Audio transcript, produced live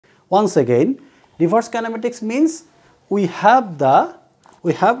Once again, reverse kinematics means we have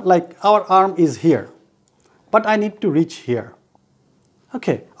like our arm is here, but I need to reach here,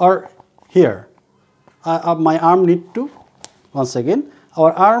 okay, or here. My arm need to, once again,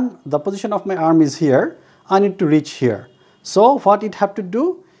 the position of my arm is here, I need to reach here. So what it have to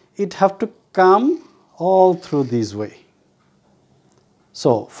do? It have to come all through this way.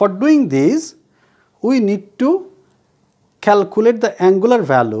 So for doing this, we need to calculate the angular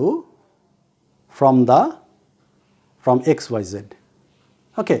value from x, y, z.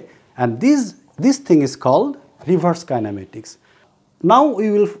 Okay, and this thing is called reverse kinematics. Now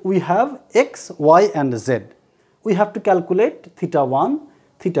we have x, y, and z. We have to calculate theta 1,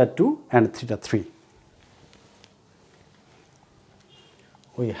 theta 2, and theta 3.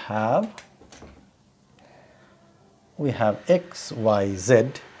 We have x, y,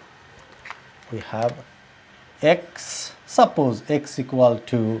 z. We have x, suppose x equal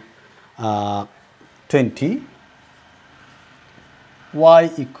to 20,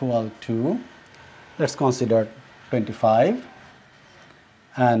 y equal to, let's consider 25,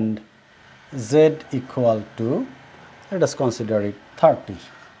 and z equal to, let us consider it 30.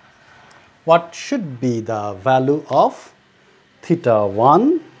 What should be the value of theta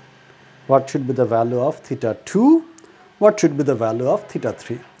 1? What should be the value of theta 2? What should be the value of theta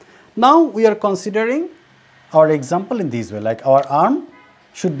 3? Now we are considering our example in this way, like our arm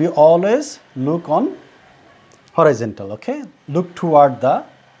should be always look on horizontal, okay, look toward the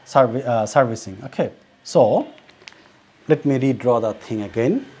servicing, okay. So let me redraw the thing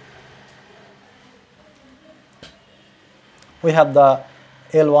again. We have the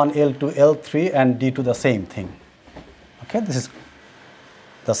L1, L2, L3 and D2 the same thing, okay. This is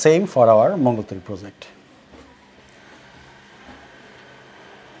the same for our Manipulator-3 project.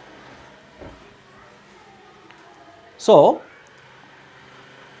 So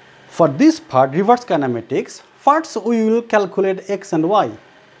for this part, reverse kinematics, first we will calculate x and y.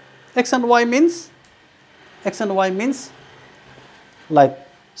 X and y means like,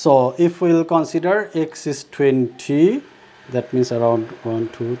 so if we will consider x is 20, that means around 1,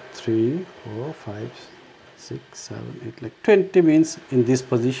 2, 3, 4, 5, 6, 7, 8, like 20 means in this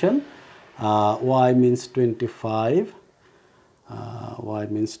position, y means 25, y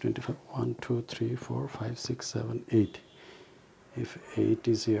means 25, 1, 2, 3, 4, 5, 6, 7, 8. If 8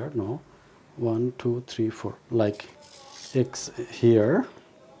 is here, no, 1, 2, 3, 4, like x here,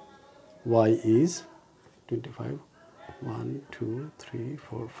 y is 25, 1, 2, 3,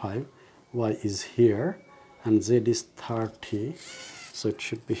 4, 5, y is here, and z is 30, so it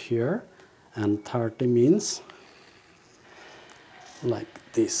should be here, and 30 means like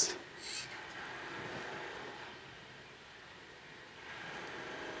this.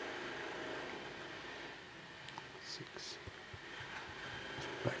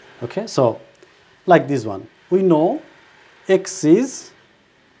 Right. Okay, so like this one, we know x is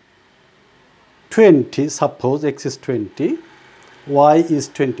 20, suppose x is 20, y is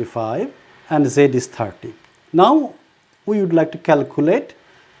 25, and z is 30. Now we would like to calculate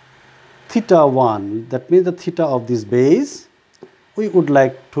theta 1, that means the theta of this base. We would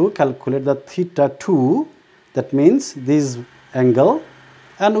like to calculate the theta 2, that means this angle,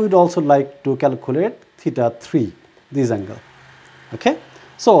 and we would also like to calculate theta 3, this angle. Okay,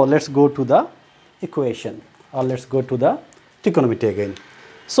 so let's go to the equation, or let's go to the trigonometry again.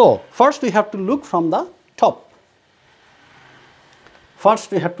 So first we have to look from the top.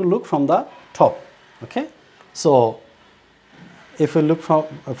 Okay, so if we look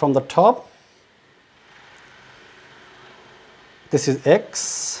from the top, this is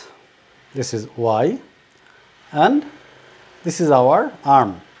x, this is y, and this is our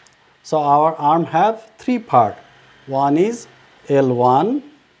arm. So our arm have three parts. One is L1,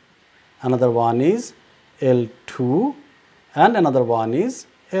 another one is L2, and another one is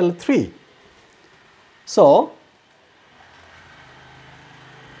L3. So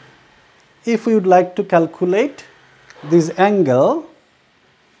if we would like to calculate this angle,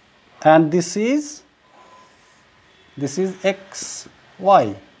 and this is x,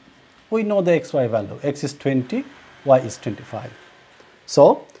 y. We know the x, y value. X is 20, y is 25.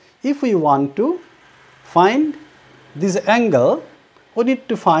 So if we want to find this angle, we need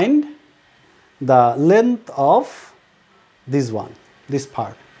to find the length of this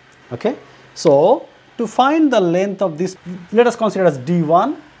part. Okay. So to find the length of this, let us consider as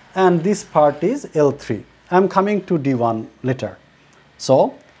D1, and this part is L3. I am coming to D1 later.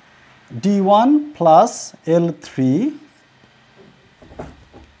 So D1 plus L3,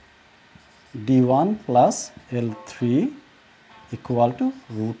 D1 plus L3 equal to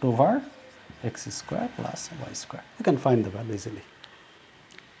root over x square plus y square. You can find the value easily.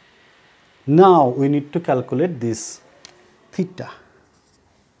 Now we need to calculate this theta,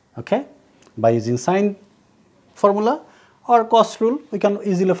 okay? By using sine formula or cos rule, we can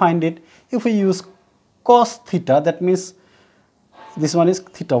easily find it. If we use cos theta, that means this one is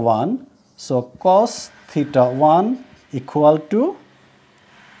theta 1. So cos theta 1 equal to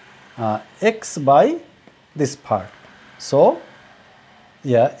x by this part. So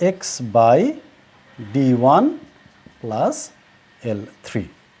yeah, x by d1 plus L3.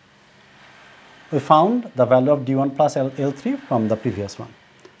 We found the value of d1 plus L3 from the previous one.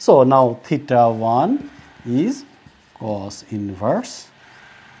 So now theta 1 is cos inverse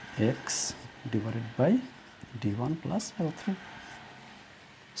x divided by d1 plus L3.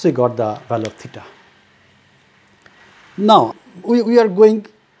 So we got the value of theta. Now we are going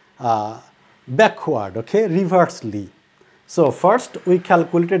backward, okay, reversely. So first we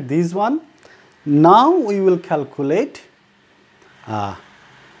calculated this one. Now we will calculate L1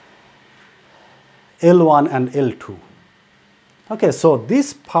 and L2. Okay, so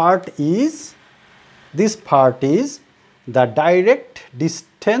this part is the direct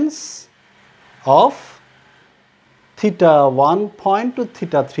distance of theta 1 point to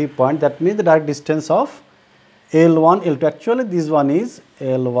theta 3 point. That means the direct distance of L1, L2. Actually, this one is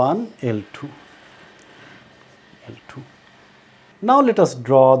L1, L2. Now let us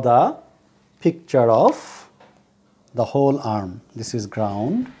draw the picture of the whole arm. This is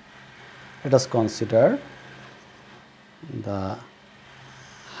ground. Let us consider the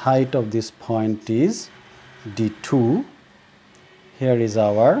height of this point is D2. Here is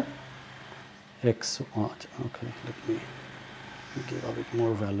our x. Okay, let me give a bit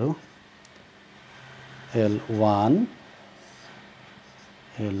more value. L1,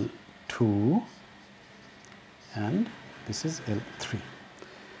 L2, and this is L3.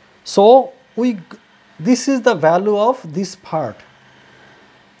 So this is the value of this part.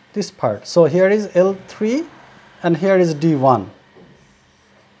 So here is L3 and here is D1.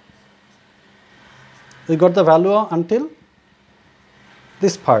 We got the value until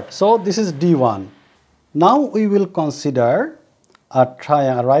this part. So this is D1. Now we will consider a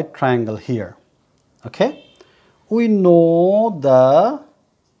right triangle here. Okay, we know the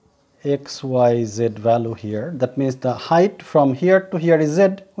x, y, z value here. That means the height from here to here is z.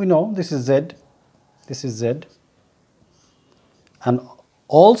 We know this is z. This is z. And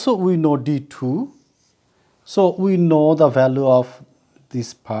also we know D2. So we know the value of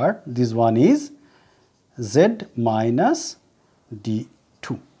this part. This one is z minus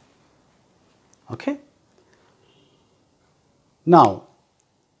D2. Okay. Now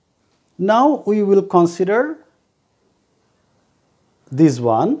we will consider this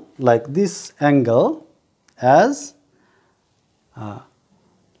one, like this angle, as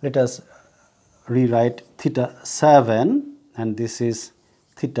let us rewrite theta 7, and this is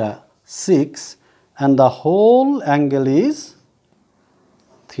theta 6, and the whole angle is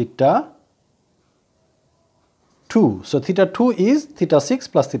theta 2. So theta 2 is theta 6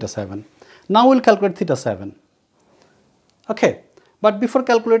 plus theta 7. Now we will calculate theta 7. Okay. But before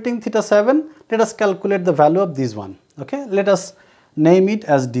calculating theta 7, let us calculate the value of this one. Okay, let us name it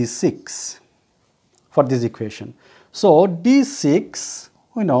as D6 for this equation. So D6,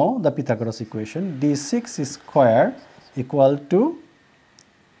 we know the Pythagoras equation, D6 square equal to,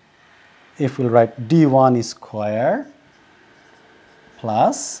 if we write D1 square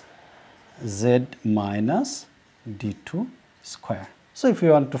plus Z minus D2 square. So if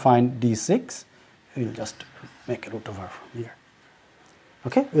you want to find D6, we will just make a root over from here.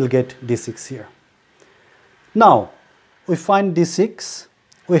 Okay, we'll get D6 here. Now, we find D6,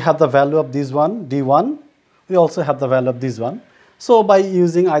 we have the value of this one, D1, we also have the value of this one. So, by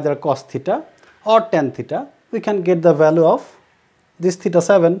using either cos theta or tan theta, we can get the value of this theta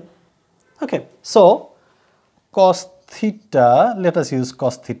 7. Okay, so cos theta, let us use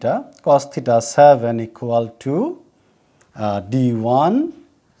cos theta 7 equal to D1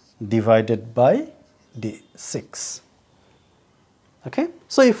 divided by D6. Okay,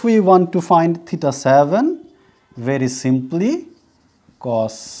 so if we want to find theta 7, very simply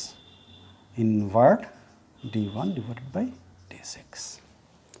cos invert D1 divided by D6.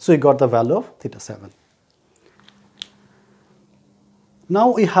 So we got the value of theta 7.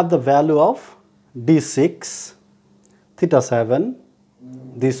 Now we have the value of D6, theta 7,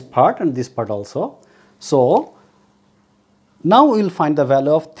 this part and this part also. So now we will find the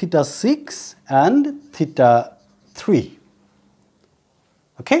value of theta 6 and theta 3.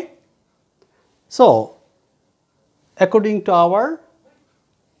 Okay, so according to our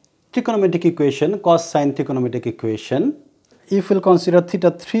trigonometric equation, cos sine trigonometric equation, if we'll consider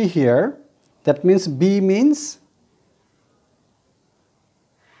theta 3 here, that means B means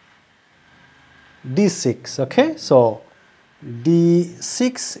d6. Okay, so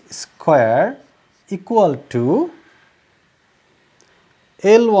d6 square equal to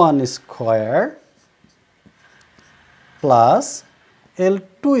L1 square plus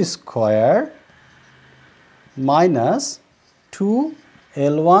L2 square minus 2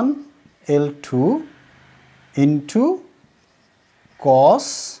 L1 L2 into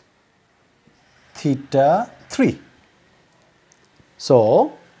cos theta 3.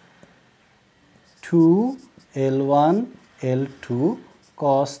 So 2 L1 L2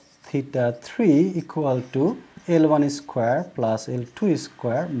 cos theta 3 equal to L1 square plus L2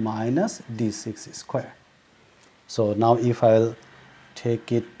 square minus d6 square. So now if I will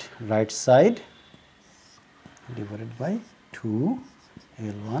take it right side, divided by 2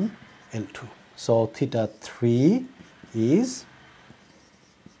 L1 L2. So theta 3 is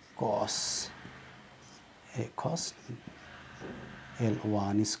cos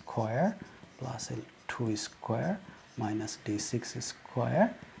L1 square plus L2 square minus d6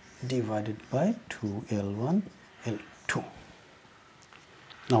 square divided by 2 L1 L2.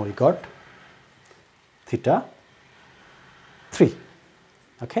 Now we got theta 3.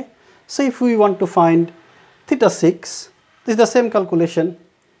 Okay. So if we want to find theta 6, this is the same calculation,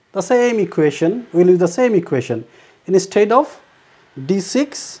 the same equation. We will use the same equation. Instead of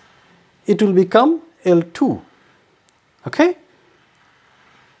d6, it will become L2. Okay.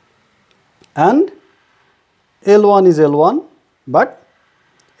 And L1 is L1, but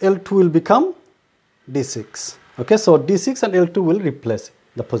L2 will become d6. Okay, so d6 and L2 will replace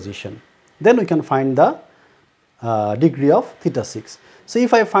the position. Then we can find the degree of theta 6. So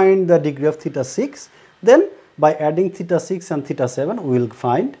if I find the degree of theta 6, then by adding theta 6 and theta 7, we will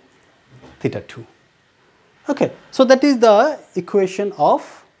find theta 2. Okay, so that is the equation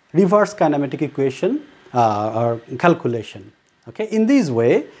of reverse kinematic equation or calculation. Okay, in this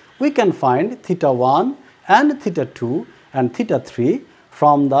way, we can find theta 1 and theta 2 and theta 3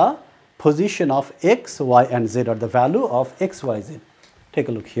 from the position of x, y and z, or the value of x, y, z. Take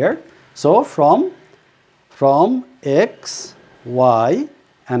a look here. So from x, y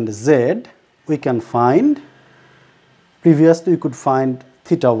and z, we can find, previously we could find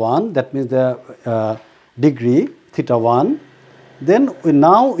theta 1, that means the degree theta 1. Then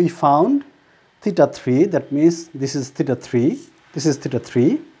now we found theta 3, that means this is theta 3, this is theta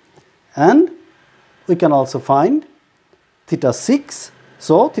 3. And we can also find theta 6.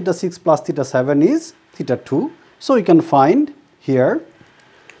 So theta 6 plus theta 7 is theta 2. So we can find here,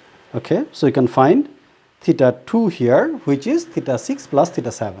 okay, so you can find theta 2 here, which is theta 6 plus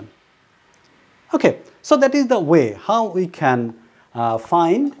theta 7. Okay, so that is the way how we can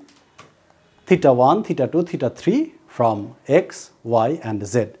find theta 1, theta 2, theta 3 from x, y and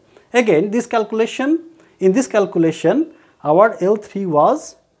z. Again, this calculation, in this calculation, our L3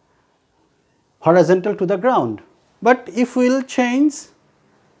 was horizontal to the ground. But if we will change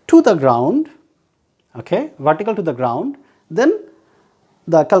to the ground, okay, vertical to the ground, then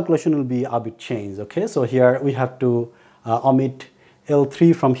the calculation will be a bit changed. Okay, so here we have to omit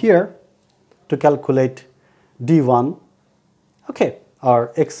L3 from here to calculate D1, okay,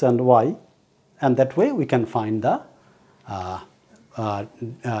 or x and y, and that way we can find the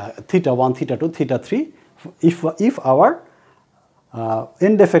theta 1, theta 2, theta 3 if our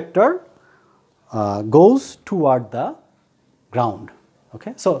end effector goes toward the ground.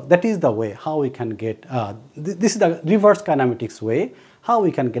 Okay, so that is the way how we can get, this is the reverse kinematics way, how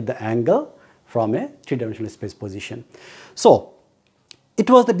we can get the angle from a three-dimensional space position. So it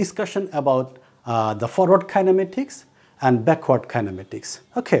was the discussion about the forward kinematics and backward kinematics,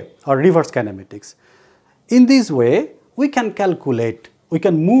 okay, or reverse kinematics. In this way, we can calculate, we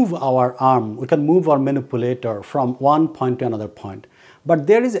can move our arm, we can move our manipulator from one point to another point. But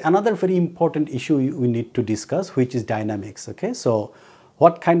there is another very important issue we need to discuss, which is dynamics. Okay, so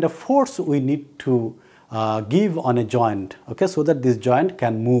what kind of force we need to give on a joint, okay, so that this joint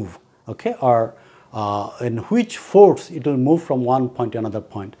can move, okay, or in which force it will move from one point to another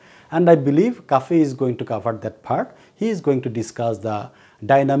point. And I believe Cafe is going to cover that part. He is going to discuss the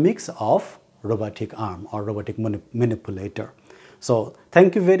dynamics of robotic arm or robotic manipulator. So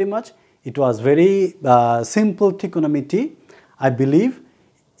thank you very much. It was very simple trigonometry. I believe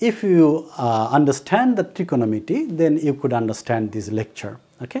if you understand the trigonometry, then you could understand this lecture.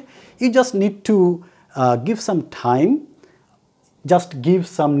 Okay, you just need to give some time, just give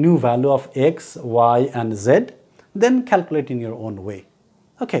some new value of x, y and z, then calculate in your own way.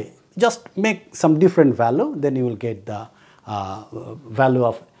 Okay, just make some different value, then you will get the value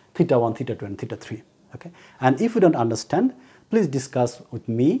of theta 1, theta 2 and theta 3. Okay, and if you don't understand, please discuss with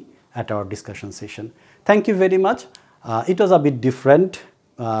me at our discussion session. Thank you very much. It was a bit different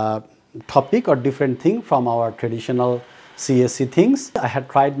topic or different thing from our traditional CSC things. I had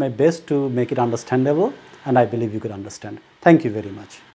tried my best to make it understandable, and I believe you could understand. Thank you very much.